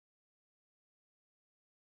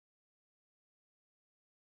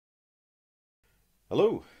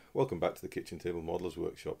Hello, welcome back to the Kitchen Table Modelers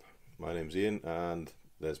Workshop. My name's Ian and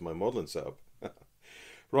there's my modelling setup.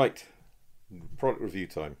 Right, product review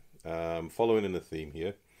time. Following in the theme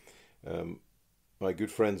here, my good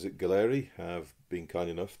friends at Gaalheri have been kind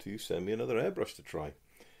enough to send me another airbrush to try.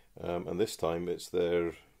 And this time it's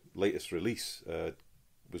their latest release.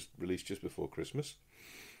 Was released just before Christmas.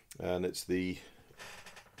 And it's the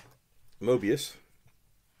Mobius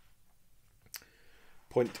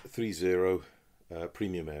 0.3mm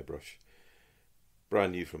premium airbrush,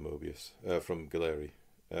 brand new from Mobius, from Gaalheri.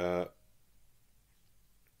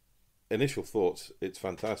 Initial thoughts, it's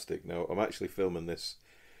fantastic. Now I'm actually filming this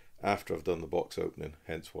after I've done the box opening,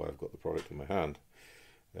 hence why I've got the product in my hand.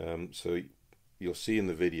 So you'll see in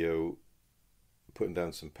the video putting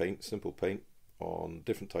down some paint, simple paint on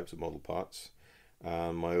different types of model parts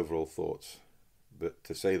and my overall thoughts. But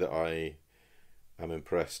to say that I am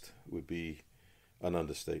impressed would be an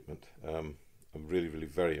understatement. I'm really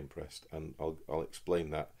very impressed, and I'll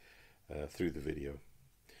explain that through the video.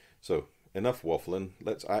 So enough waffling,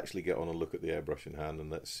 let's actually get on and look at the airbrush in hand, and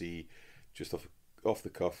let's see just off the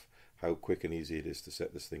cuff how quick and easy it is to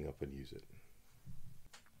set this thing up and use it.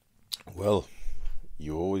 Well,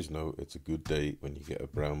 you always know it's a good day when you get a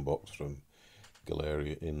brown box from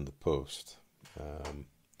Gaalheri in the post.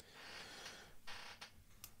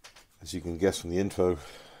 As you can guess from the info,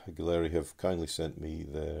 Gaalheri have kindly sent me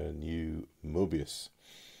their new Mobius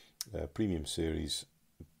premium series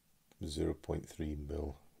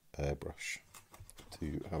 0.3mm airbrush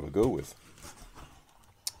to have a go with.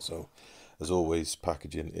 So as always,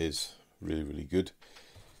 packaging is really good.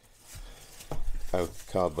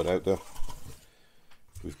 Cardboard out there.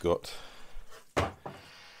 We've got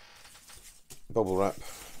bubble wrap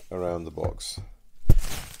around the box.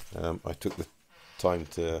 I took the time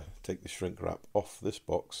to take the shrink wrap off this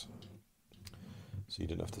box so you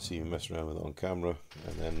didn't have to see me mess around with it on camera,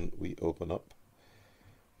 and then we open up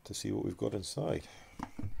to see what we've got inside.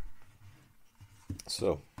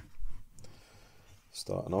 So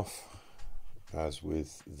starting off, as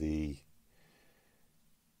with the,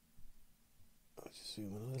 I'll just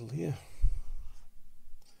zoom in a little here,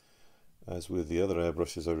 as with the other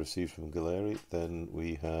airbrushes I received from Gaalheri, then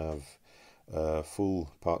we have a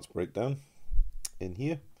full parts breakdown in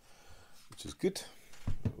here, which is good.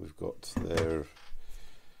 We've got their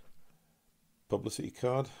publicity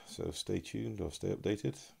card, so stay tuned or stay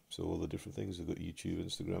updated. So all the different things, we've got YouTube,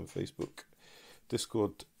 Instagram, Facebook,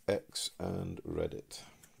 Discord, X and Reddit,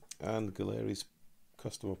 and Gaalheri's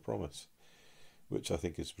customer promise, which I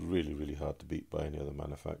think is really hard to beat by any other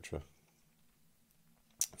manufacturer.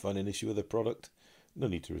 Find an issue with a product, no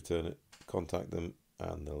need to return it, contact them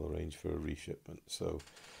and they'll arrange for a reshipment. So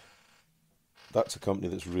that's a company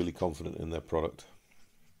that's really confident in their product.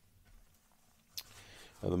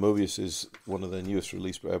 The Mobius is one of their newest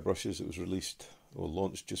released airbrushes. It was released or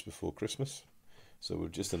launched just before Christmas, so we're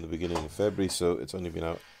just in the beginning of February, so it's only been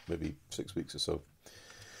out maybe 6 weeks or so.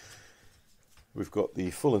 We've got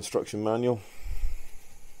the full instruction manual,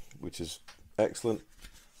 which is excellent.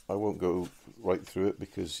 I won't go right through it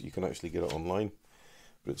because you can actually get it online,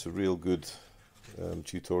 but it's a real good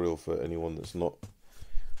tutorial for anyone that's not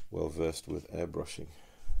well versed with airbrushing.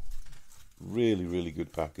 Really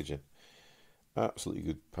good packaging, absolutely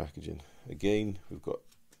good packaging. Again, we've got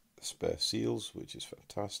spare seals, which is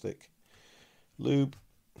fantastic, lube,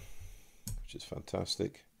 which is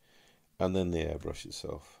fantastic, and then the airbrush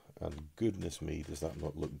itself, and goodness me does that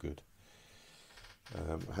not look good.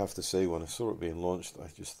 I have to say, when I saw it being launched, I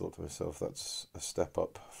just thought to myself, that's a step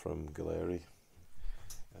up from Gaalheri,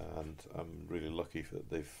 and I'm really lucky that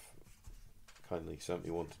they've kindly sent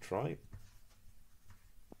me one to try.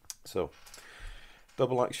 So,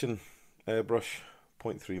 double action airbrush,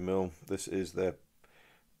 0.3mm. This is their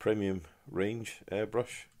premium range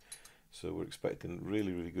airbrush, so we're expecting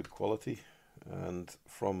really good quality, and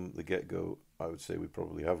from the get-go I would say we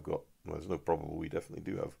probably have got, well, there's no probable, we definitely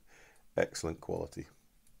do have excellent quality.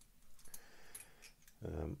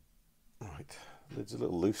 Right, lid's a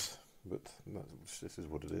little loose, but this is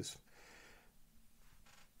what it is.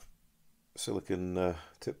 Silicon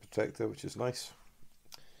tip protector, which is nice,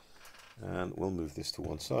 and we'll move this to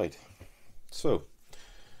one side. So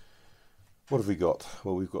what have we got?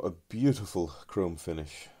 Well, we've got a beautiful chrome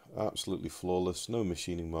finish, absolutely flawless, no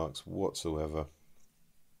machining marks whatsoever.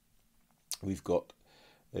 We've got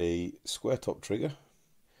a square top trigger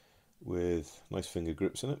with nice finger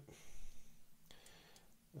grips in it,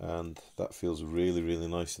 and that feels really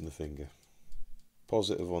nice in the finger.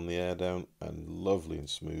 Positive on the air down and lovely and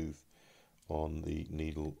smooth on the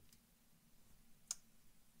needle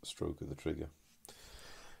stroke of the trigger.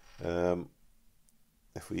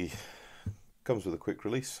 If we comes with a quick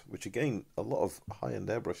release, which again a lot of high-end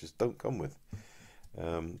airbrushes don't come with.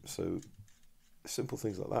 So simple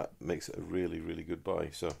things like that makes it a really, really good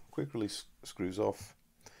buy. So quick release screws off.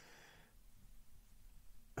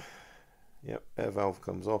 Yep, air valve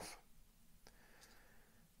comes off.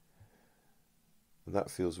 And that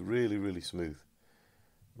feels really, really smooth.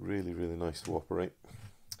 Really, really nice to operate.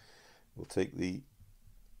 We'll take the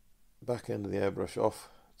back end of the airbrush off.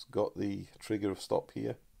 It's got the trigger stop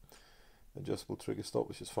here, adjustable trigger stop,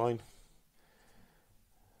 which is fine.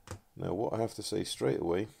 Now what I have to say straight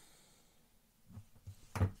away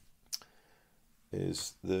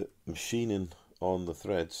is the machining on the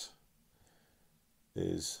threads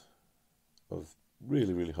is of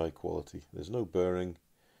really, really high quality. There's no burring.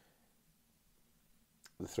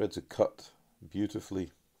 The threads are cut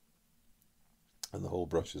beautifully, and the whole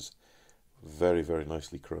brush is very, very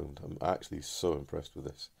nicely chromed. I'm actually so impressed with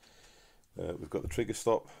this. We've got the trigger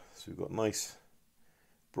stop, so we've got nice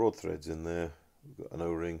broad threads in there. We've got an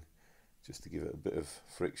O-ring just to give it a bit of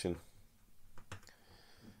friction.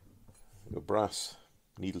 We've got brass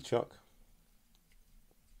needle chuck,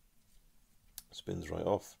 spins right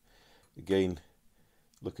off. Again,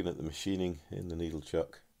 looking at the machining in the needle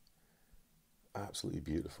chuck, absolutely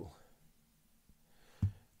beautiful.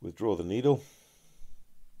 Withdraw the needle.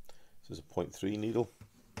 This is a 0.3 needle.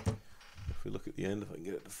 If we look at the end, if I can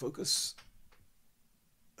get it to focus,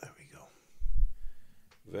 there we go.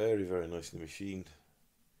 Very, very nicely machined.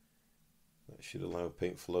 That should allow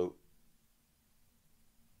paint flow,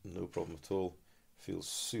 no problem at all. Feels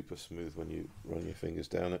super smooth when you run your fingers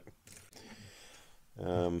down it.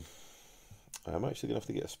 I'm actually going to have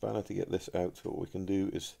to get a spanner to get this out. So what we can do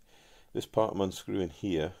is, this part I'm unscrewing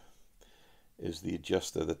here is the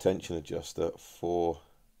adjuster, the tension adjuster for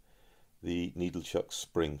the needle chuck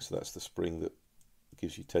spring. So that's the spring that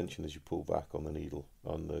gives you tension as you pull back on the needle,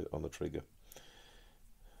 on the trigger.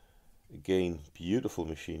 Again, beautiful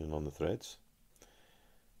machining on the threads.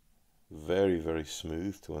 Very, very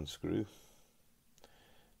smooth to unscrew.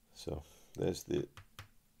 So there's the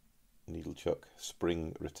needle chuck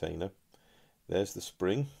spring retainer. There's the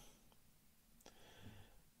spring.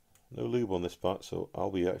 No lube on this part, so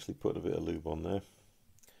I'll be actually putting a bit of lube on there.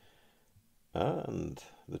 And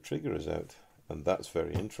the trigger is out, and that's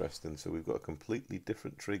very interesting. So we've got a completely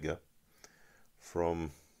different trigger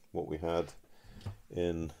from what we had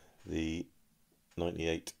in the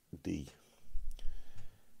 98D,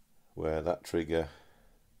 where that trigger,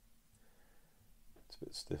 it's a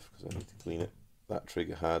bit stiff because I need to clean it, that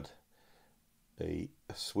trigger had a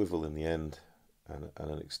swivel in the end and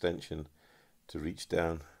an extension to reach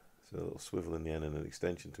down. So a little swivel in the end and an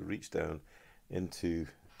extension to reach down into, in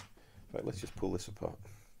fact, let's just pull this apart,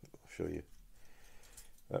 I'll show you.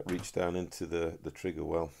 That reached down into the trigger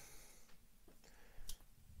well.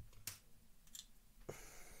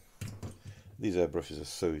 These airbrushes are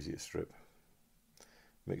so easy to strip.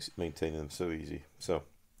 Makes maintaining them so easy. So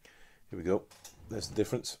here we go. There's the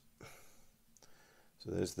difference.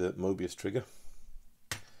 So there's the Mobius trigger,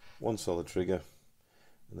 one solid trigger,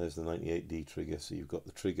 and there's the 98D trigger. So you've got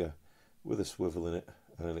the trigger with a swivel in it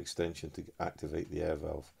and an extension to activate the air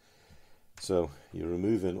valve. So you're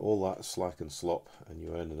removing all that slack and slop, and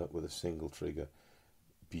you're ending up with a single trigger.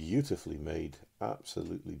 Beautifully made,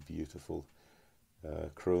 absolutely beautiful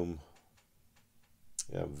chrome.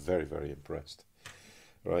 Yeah, I'm very, very impressed.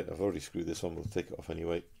 Right, I've already screwed this on, we'll take it off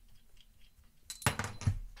anyway.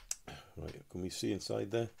 Right, can we see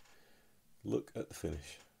inside there? Look at the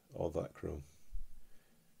finish of that chrome.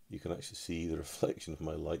 You can actually see the reflection of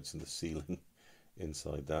my lights in the ceiling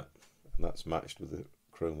inside that, and that's matched with the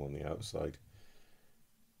chrome on the outside.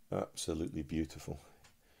 Absolutely beautiful.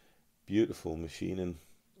 Beautiful machining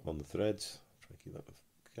on the threads. Try to keep that with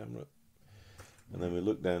the camera. And then we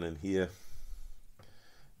look down in here,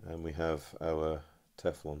 and we have our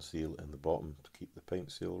Teflon seal in the bottom to keep the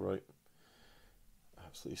paint seal right.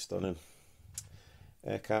 Absolutely stunning.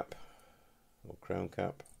 Air cap, or crown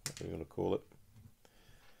cap, whatever you want to call it.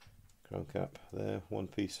 Crown cap there, one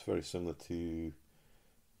piece, very similar to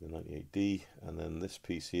the 98D, and then this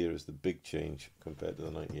piece here is the big change compared to the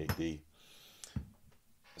 98D.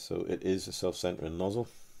 So it is a self-centering nozzle,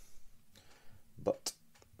 but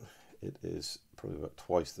it is probably about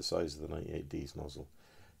twice the size of the 98D's nozzle.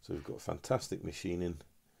 So we've got fantastic machining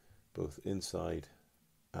both inside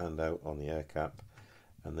and out on the air cap,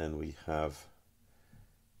 and then we have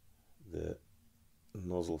the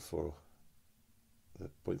nozzle for the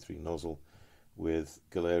 0.3 nozzle with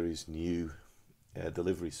Gaalheri's new air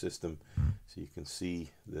delivery system. So you can see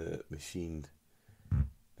the machined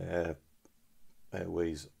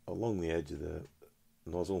airways along the edge of the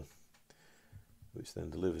nozzle, which then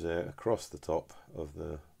delivers air across the top of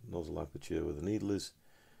the nozzle aperture where the needle is,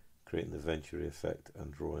 creating the venturi effect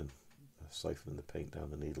and siphoning the paint down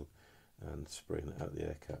the needle and spraying it out the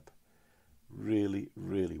air cap. Really,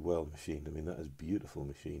 really well machined. I mean, that is beautiful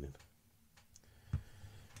machining.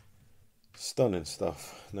 Stunning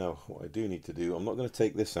stuff. Now, what I do need to do, I'm not going to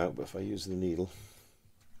take this out, but if I use the needle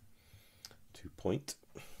to point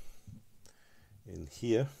in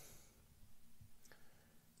here,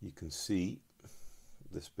 you can see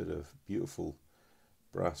this bit of beautiful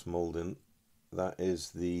brass molding. That is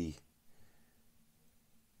the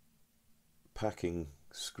packing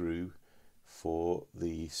screw for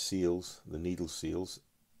the seals, the needle seals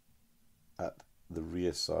at the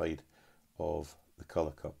rear side of the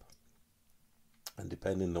colour cup. And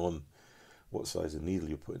depending on what size of needle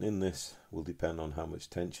you're putting in this will depend on how much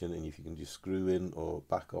tension, and if you can just screw in or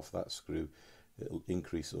back off that screw, it'll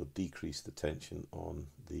increase or decrease the tension on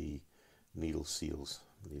the needle seals,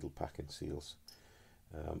 needle packing seals.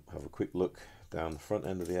 Have a quick look down the front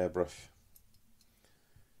end of the airbrush.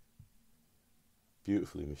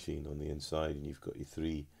 Beautifully machined on the inside, and you've got your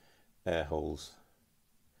 3 air holes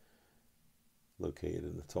located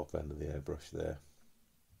in the top end of the airbrush there,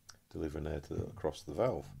 delivering air across the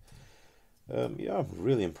valve. Yeah, I'm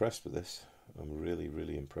really impressed with this. I'm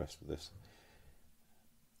really impressed with this.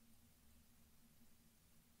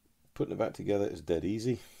 Putting it back together is dead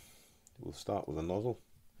easy. We'll start with a nozzle.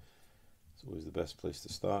 It's always the best place to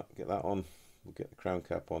start. Get that on. We'll get the crown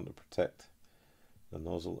cap on to protect the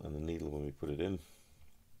nozzle and the needle when we put it in.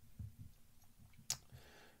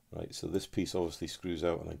 Right, so this piece obviously screws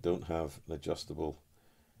out, and I don't have an adjustable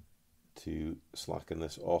to slacken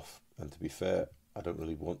this off, and to be fair, I don't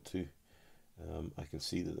really want to. I can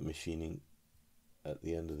see that the machining at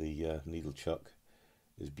the end of the needle chuck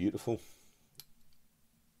is beautiful,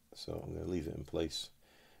 so I'm going to leave it in place.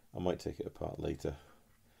 I might take it apart later,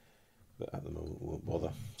 but at the moment we won't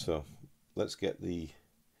bother. So let's get the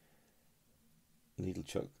needle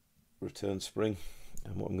chuck return spring,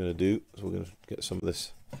 and what I'm going to do is we're going to get some of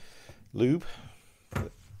this lube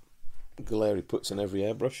that Gaalheri puts in every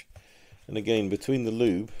airbrush, and again, between the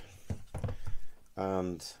lube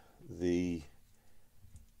and the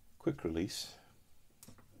quick release,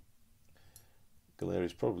 Gaalheri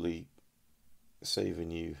is probably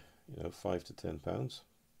saving you, £5 to £10.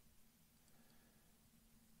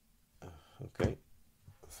 Okay,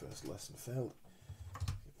 first lesson failed. Get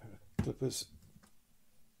a pair of clippers.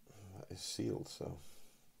 That is sealed, so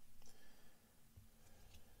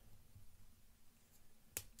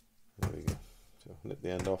there we go. So nip the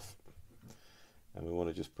end off, and we want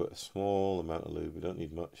to just put a small amount of lube. We don't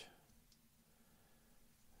need much,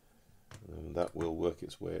 and that will work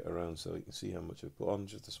its way around, so you can see how much I've put on,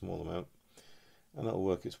 just a small amount, and that'll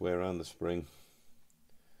work its way around the spring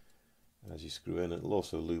as you screw in. It'll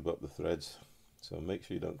also lube up the threads, so make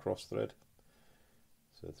sure you don't cross thread,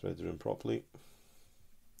 so the threads are in properly.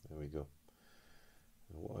 There we go.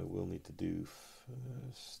 And what I will need to do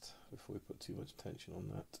first, before we put too much tension on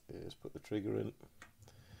that, is put the trigger in,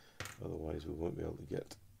 otherwise we won't be able to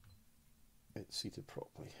get it seated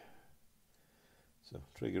properly. So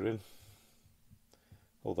trigger in,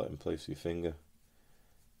 hold that in place with your finger,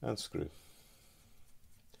 and screw,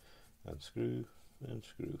 and screw, and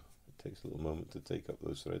screw. It takes a little moment to take up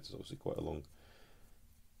those threads. It's obviously quite a long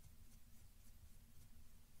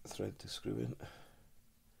thread to screw in.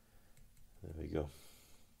 There we go.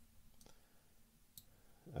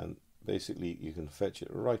 And basically you can fetch it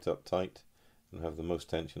right up tight and have the most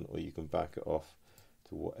tension, or you can back it off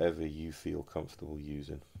to whatever you feel comfortable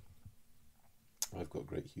using. I've got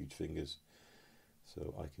great huge fingers,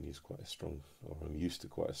 so I can use quite a strong, or I'm used to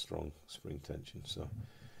quite a strong spring tension. So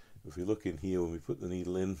if we look in here, when we put the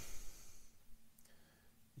needle in,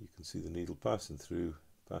 you can see the needle passing through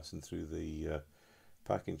the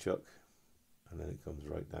packing chuck, and then it comes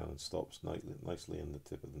right down and stops nicely in the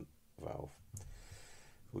tip of the valve.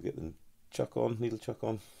 We'll get the chuck on, needle chuck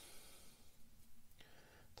on,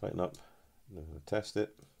 tighten up, and then we'll test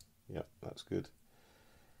it. Yep, that's good.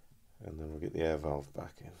 And then we'll get the air valve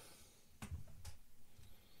back in.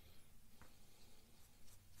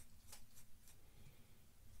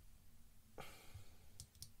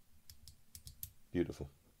 Beautiful.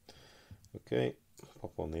 Okay,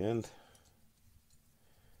 pop on the end.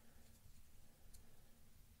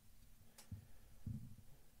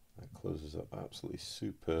 That closes up absolutely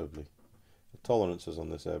superbly. The tolerances on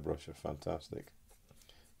this airbrush are fantastic.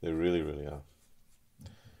 They really, really are.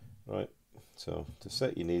 Right, so to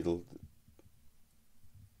set your needle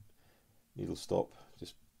stop,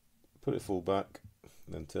 just put it full back,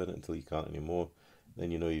 and then turn it until you can't anymore.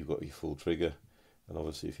 Then you know you've got your full trigger, and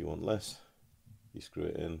obviously if you want less, you screw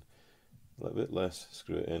it in, a little bit less,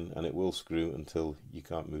 screw it in, and it will screw until you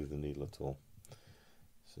can't move the needle at all.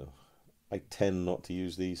 So I tend not to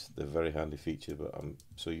use these. They're a very handy feature, but I'm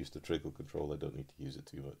so used to trickle control I don't need to use it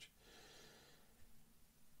too much.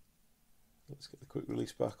 Let's get the quick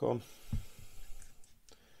release back on.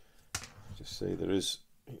 Just say there is,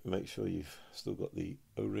 make sure you've still got the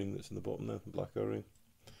O-ring that's in the bottom there, the black O-ring.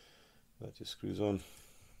 That just screws on.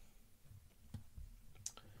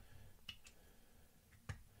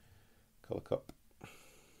 Colour cup.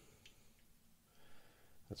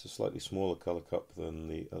 That's a slightly smaller colour cup than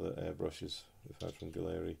the other airbrushes we've had from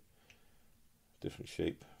Gaalheri. Different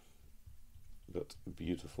shape, but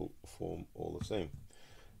beautiful form all the same.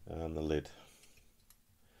 And the lid.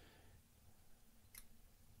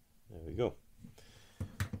 There we go.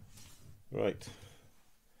 Right.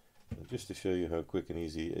 And just to show you how quick and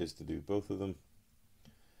easy it is to do both of them,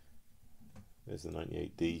 there's the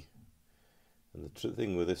 98D. And the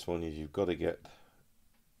thing with this one is you've got to get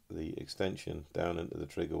the extension down into the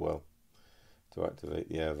trigger well to activate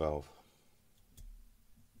the air valve.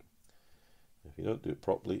 If you don't do it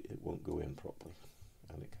properly, it won't go in properly,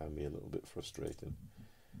 and it can be a little bit frustrating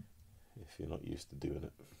if you're not used to doing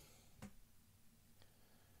it.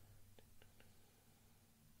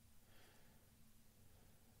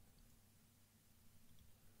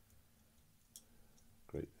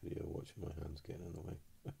 Great video watching my hands getting in the way.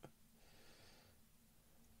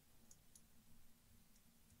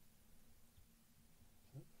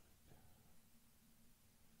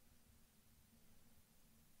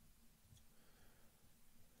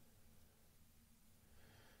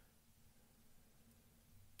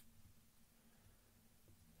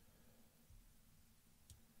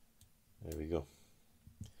 There we go.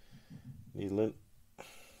 Needle in.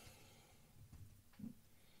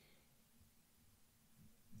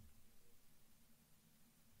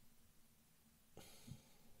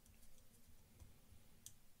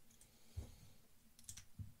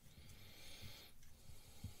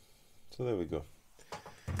 So there we go.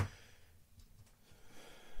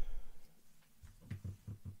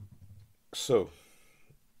 So,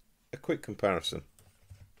 a quick comparison.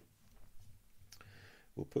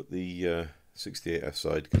 We'll put the 68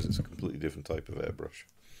 aside because it's a completely different type of airbrush.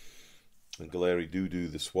 And Gaalheri do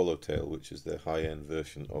the swallowtail, which is their high-end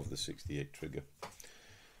version of the 68 trigger.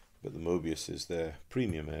 But the Mobius is their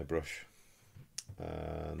premium airbrush,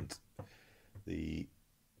 and the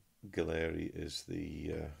Gaalheri is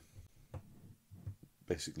the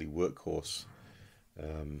basically workhorse,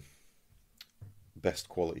 best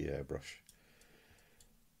quality airbrush.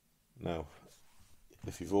 Now,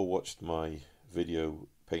 if you've all watched my video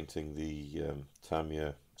painting the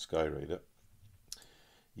Tamiya Sky Raider,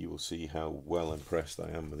 you will see how well impressed I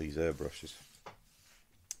am with these airbrushes.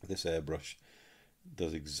 This airbrush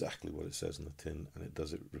does exactly what it says on the tin, and it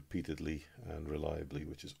does it repeatedly and reliably,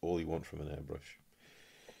 which is all you want from an airbrush.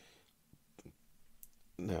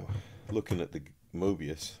 Now, looking at the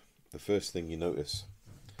Mobius, the first thing you notice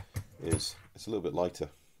is it's a little bit lighter.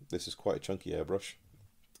 This is quite a chunky airbrush,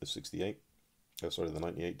 the 68, oh sorry, the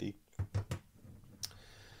 98D.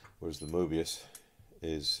 Whereas the Mobius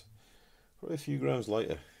is probably a few grams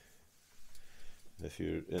lighter. If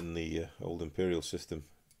you're in the old Imperial system,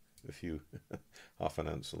 a few half an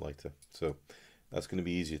ounce lighter. So that's going to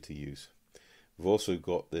be easier to use. We've also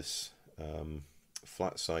got this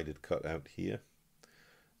flat-sided cutout here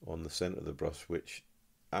on the center of the brush, which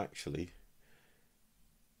actually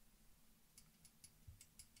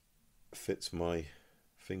fits my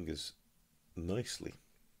fingers nicely.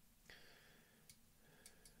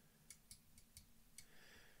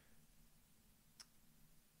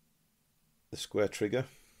 The square trigger,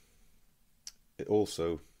 it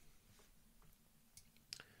also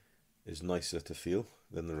is nicer to feel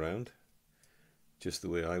than the round, just the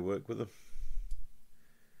way I work with them.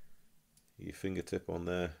 Your fingertip on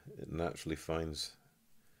there, it naturally finds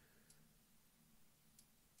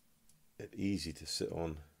it easy to sit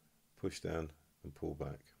on, push down and pull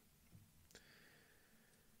back.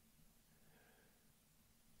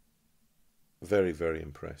 Very, very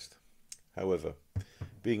impressed. However,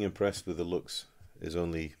 being impressed with the looks is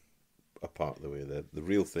only a part of the way there. The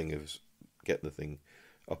real thing is getting the thing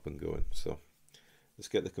up and going. So let's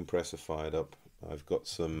get the compressor fired up. I've got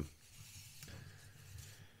some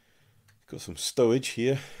stowage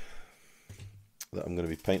here that I'm going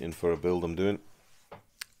to be painting for a build I'm doing.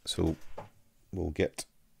 So we'll get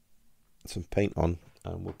some paint on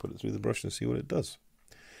and we'll put it through the brush and see what it does.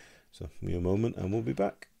 So give me a moment and we'll be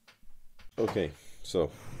back. Okay,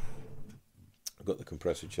 so I've got the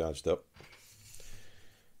compressor charged up,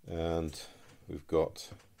 and we've got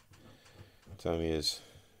Tamiya's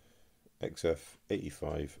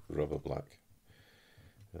XF85 rubber black,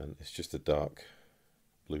 and it's just a dark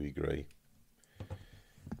bluey grey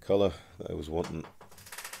colour that I was wanting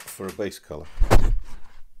for a base colour.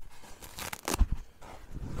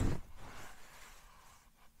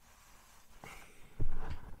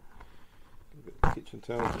 A bit of kitchen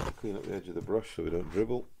towel to clean up the edge of the brush so we don't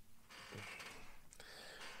dribble.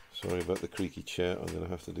 Sorry about the creaky chair, I'm going to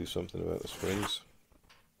have to do something about the springs.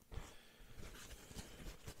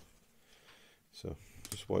 So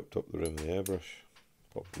just wiped up the rim of the airbrush,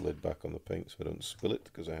 pop the lid back on the paint so I don't spill it,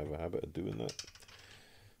 because I have a habit of doing that.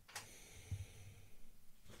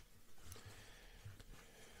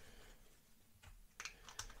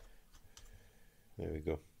 There we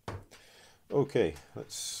go. Okay,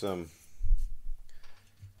 let's grab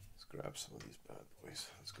some of these bad boys.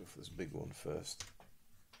 Let's go for this big one first.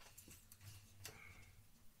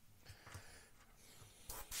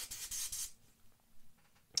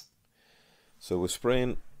 So we're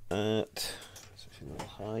spraying at, it's actually a little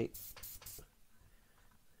high.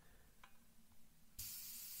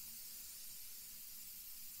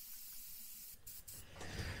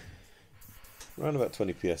 Around about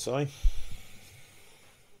 20 psi.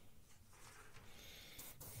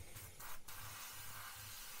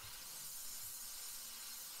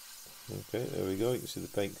 Okay, there we go, you can see the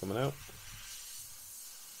paint coming out.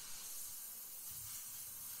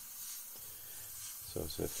 So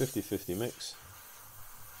it's a 50-50 mix.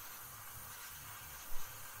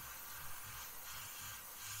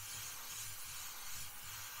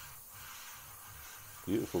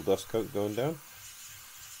 Beautiful dust coat going down.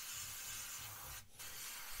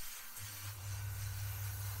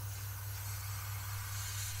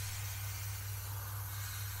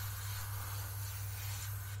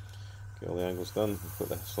 Get all the angles done, put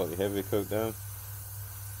the slightly heavier coat down.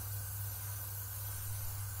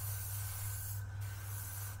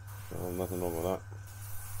 Oh, nothing wrong with that.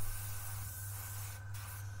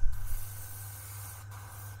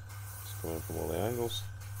 Just going from all the angles.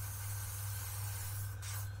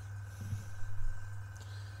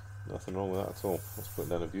 Nothing wrong with that at all. Let's put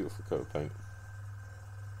down a beautiful coat of paint.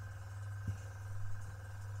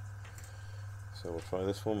 So we'll try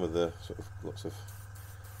this one with the sort of lots of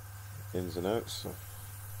ins and outs. So,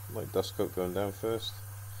 light dust coat going down first.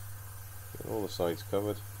 Get all the sides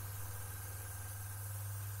covered.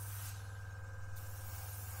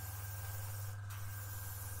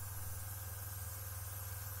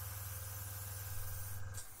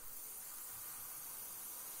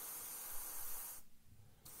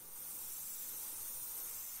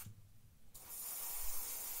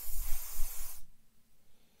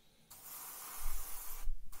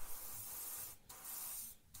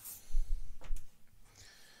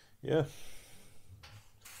 Yeah.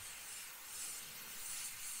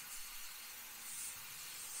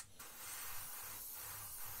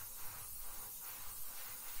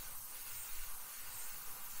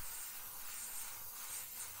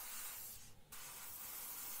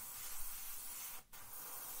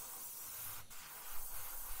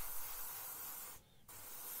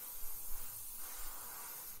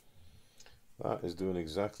 That is doing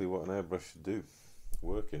exactly what an airbrush should do.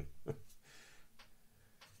 Working. I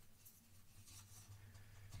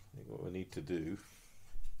think what we need to do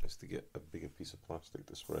is to get a bigger piece of plastic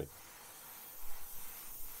to spray.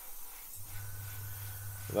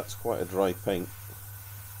 That's quite a dry paint.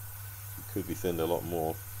 It could be thinned a lot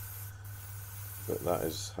more, but that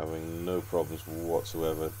is having no problems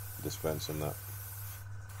whatsoever dispensing that.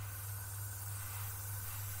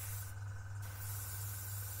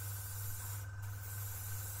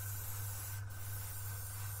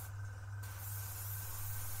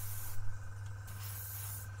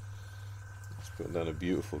 Putting down a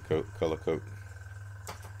beautiful coat, colour coat.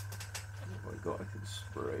 What have I got I can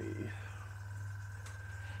spray?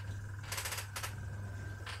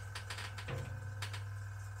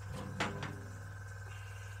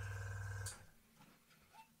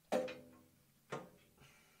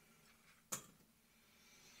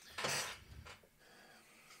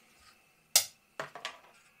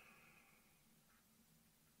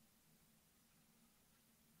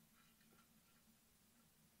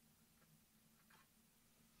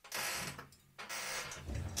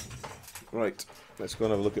 Right, let's go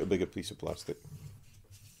and have a look at a bigger piece of plastic.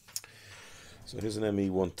 So here's an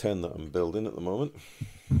ME110 that I'm building at the moment,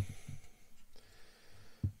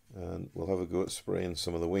 and we'll have a go at spraying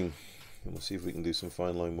some of the wing, and we'll see if we can do some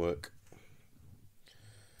fine line work.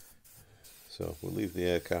 So we'll leave the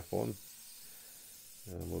air cap on,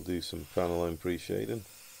 and we'll do some panel line pre-shading.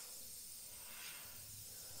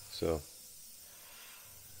 So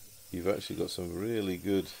you've actually got some really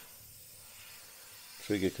good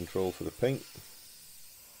trigger control for the paint.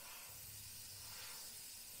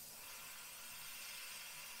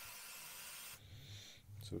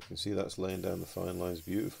 So we can see that's laying down the fine lines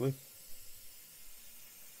beautifully.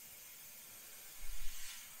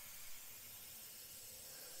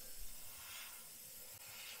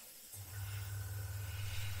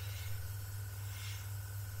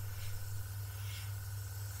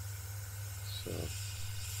 So,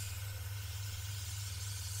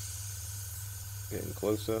 getting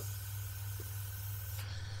closer.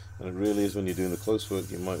 And it really is, when you're doing the close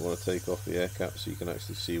work, you might want to take off the air cap so you can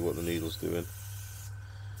actually see what the needle's doing.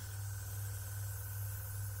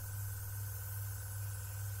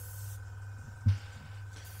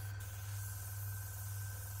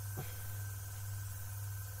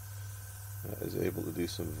 That is able to do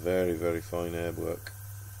some very, very fine air work.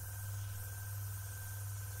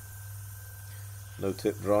 No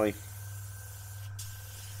tip dry,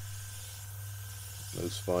 no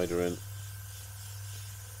spider in.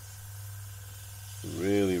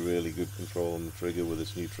 Really, really good control on the trigger with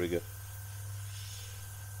this new trigger.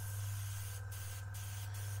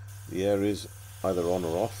 The air is either on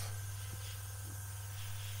or off,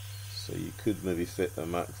 so you could maybe fit a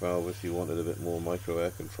MAC valve if you wanted a bit more micro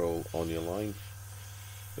air control on your line,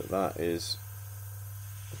 but that is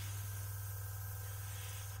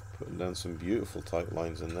putting down some beautiful tight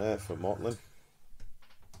lines in there for mottling.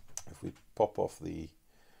 If we pop off the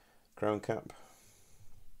crown cap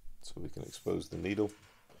so we can expose the needle,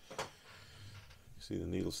 see the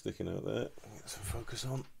needle sticking out there. Get some focus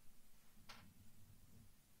on.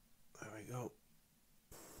 There we go.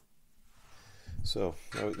 So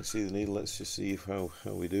now we can see the needle. Let's just see how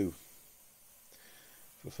we do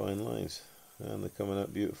for fine lines, and they're coming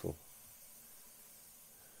out beautiful.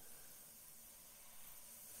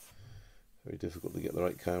 Very difficult to get the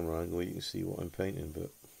right camera angle. You can see what I'm painting, but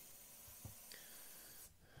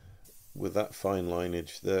with that fine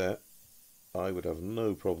lineage there, I would have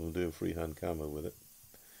no problem doing freehand camo with it.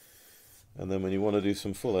 And then when you want to do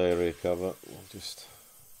some full area cover, we'll just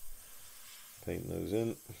paint those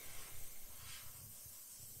in.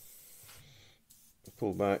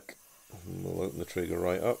 Pull back, and we'll open the trigger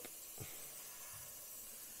right up.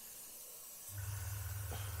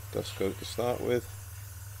 Dust coat to start with.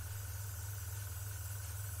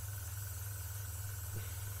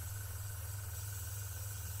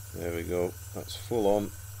 There we go, that's full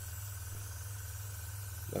on.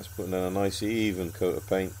 That's putting in a nice even coat of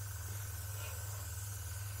paint.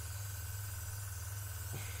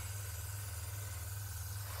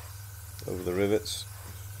 Over the rivets.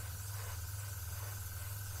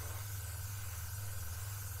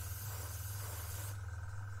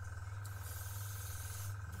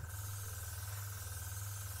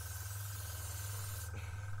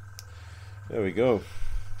 There we go.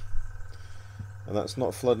 And that's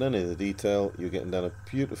not flooding any of the detail. You're getting down a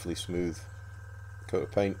beautifully smooth coat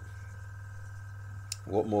of paint.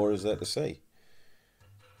 What more is there to say?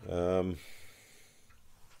 I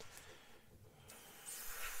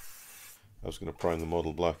was going to prime the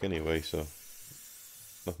model black anyway, so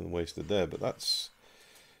nothing wasted there. But that's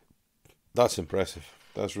impressive.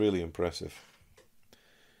 That's really impressive.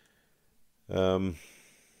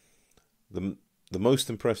 The most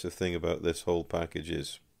impressive thing about this whole package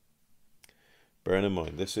is, bearing in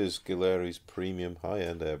mind, this is Gaalheri's premium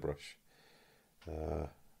high-end airbrush,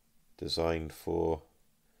 designed for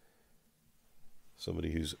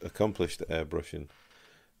somebody who's accomplished airbrushing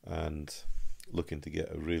and looking to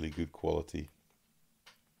get a really good quality,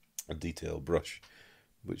 a detailed brush,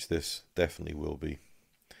 which this definitely will be.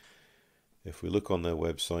 If we look on their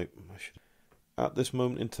website, at this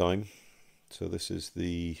moment in time, so this is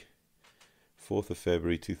the 4th of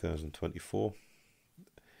February 2024,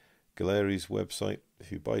 Gaalheri's website,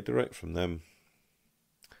 if you buy direct from them,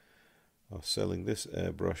 are selling this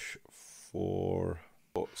airbrush for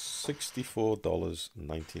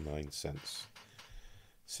 $64.99.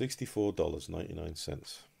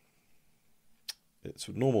 $64.99. Its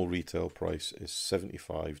normal retail price is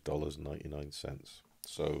 $75.99.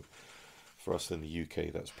 So for us in the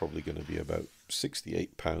UK, that's probably going to be about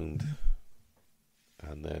 £68,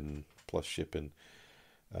 and then plus shipping,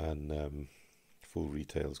 and full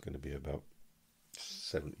retail is going to be about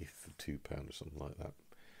 £72 or something like that.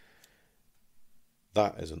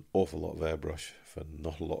 That is an awful lot of airbrush for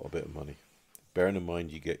not a lot of bit of money. Bearing in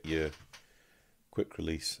mind you get your quick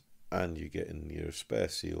release, and you get in your spare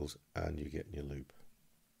seals, and you get in your lube.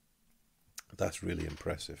 That's really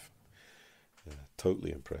impressive.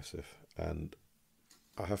 Totally impressive. And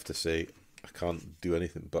I have to say, I can't do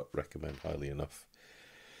anything but recommend highly enough.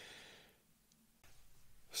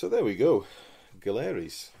 So there we go.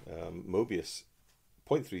 Gaalheri's Mobius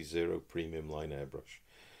 0.30 premium line airbrush.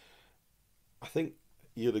 I think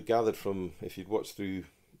you'd have gathered from, if you'd watched through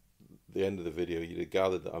the end of the video, you'd have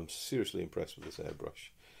gathered that I'm seriously impressed with this airbrush.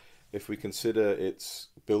 If we consider its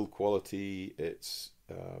build quality, its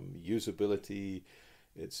usability,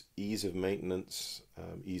 its ease of maintenance,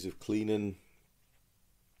 ease of cleaning,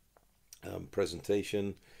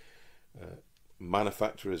 presentation,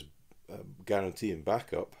 manufacturer's guarantee and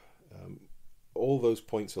backup, all those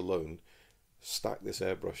points alone stack this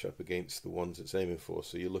airbrush up against the ones it's aiming for.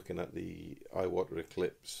 So you're looking at the Iwater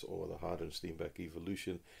Eclipse or the Harder & Steenbeck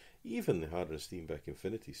Evolution, even the Harder & Steenbeck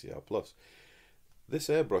Infinity CR Plus. This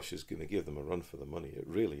airbrush is going to give them a run for the money. It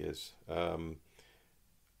really is. And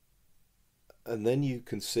then you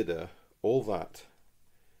consider all that,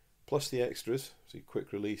 plus the extras, so your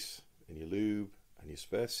quick release and your lube and your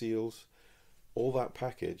spare seals, all that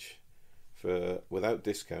package, for without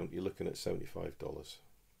discount, you're looking at $75.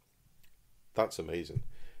 That's amazing.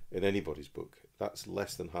 In anybody's book, that's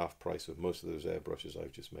less than half price of most of those airbrushes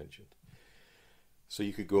I've just mentioned. So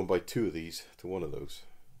you could go and buy 2 of these to 1 of those.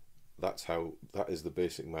 That is the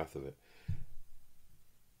basic math of it.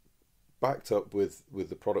 Backed up with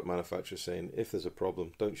the product manufacturer saying, if there's a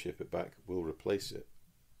problem, don't ship it back, we'll replace it.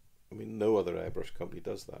 I mean, no other airbrush company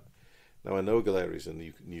does that. Now, I know Gaalheri is a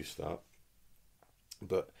new start,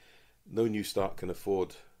 but no new start can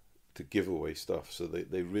afford to give away stuff. So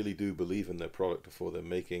they really do believe in their product before they're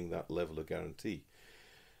making that level of guarantee.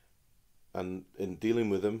 And in dealing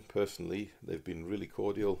with them personally, they've been really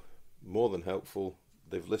cordial, more than helpful.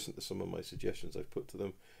 They've listened to some of my suggestions I've put to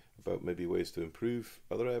them about maybe ways to improve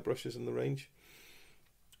other airbrushes in the range.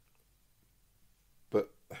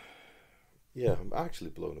 But yeah, I'm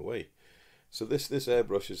actually blown away. So this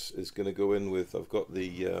airbrush is going to go in with, I've got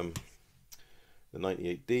the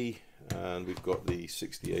 98D and we've got the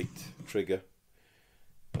 68 trigger.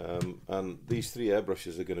 And these 3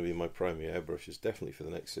 airbrushes are going to be my primary airbrushes definitely for the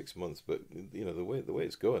next 6 months. But you know, the way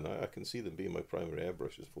it's going, I can see them being my primary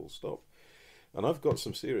airbrushes full stop. And I've got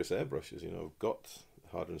some serious airbrushes. You know, I've got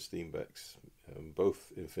Harder & Steenbecks,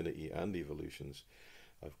 both Infinity and Evolutions.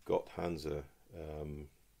 I've got Hansa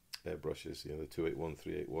airbrushes, you know, the 281,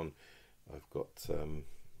 381. I've got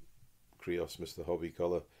Krios Mr. Hobby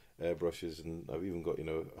Color airbrushes, and I've even got, you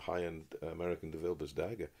know, high-end American DeVilbiss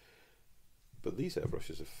dagger. But these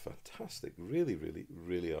airbrushes are fantastic. Really, really,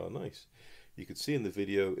 really are nice. You could see in the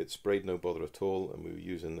video it sprayed no bother at all, and we were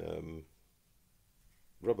using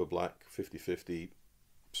rubber black 50/50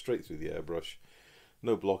 straight through the airbrush.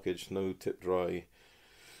 No blockage, no tip dry.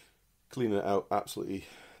 Cleaning it out, absolutely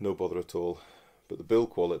no bother at all. But the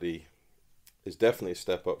build quality is definitely a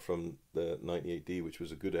step up from the 98D, which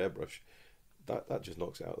was a good airbrush. That just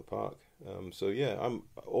knocks it out of the park. So yeah,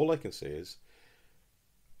 all I can say is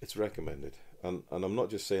it's recommended. And I'm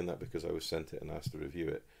not just saying that because I was sent it and asked to review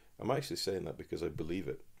it. I'm actually saying that because I believe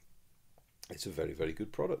it. It's a very, very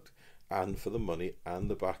good product. And for the money and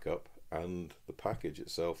the backup and the package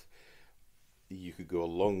itself, you could go a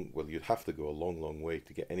long, well, you'd have to go a long, long way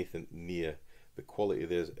to get anything near the quality of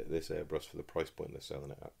this airbrush for the price point they're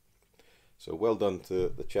selling it at. So well done to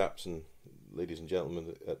the chaps and ladies and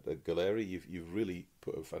gentlemen at Gaalheri. You've really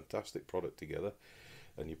put a fantastic product together,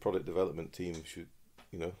 and your product development team should,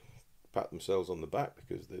 you know, pat themselves on the back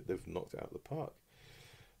because they've knocked it out of the park.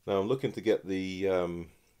 Now I'm looking to get the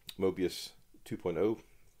Mobius 2.0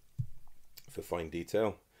 for fine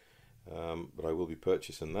detail, but I will be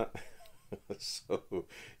purchasing that. So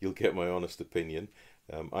you'll get my honest opinion.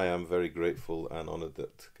 I am very grateful and honoured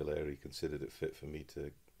that Gaalheri considered it fit for me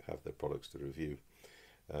to have their products to review.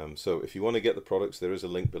 So if you want to get the products, there is a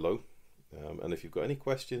link below. And if you've got any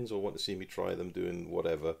questions or want to see me try them doing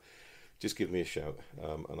whatever, just give me a shout.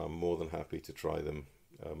 And I'm more than happy to try them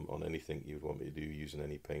on anything you'd want me to do, using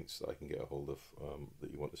any paints that I can get a hold of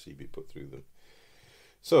that you want to see be put through them.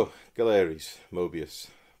 So Gaalheri's Mobius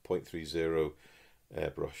 0.30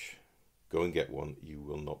 airbrush. Go and get one. You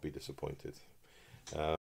will not be disappointed.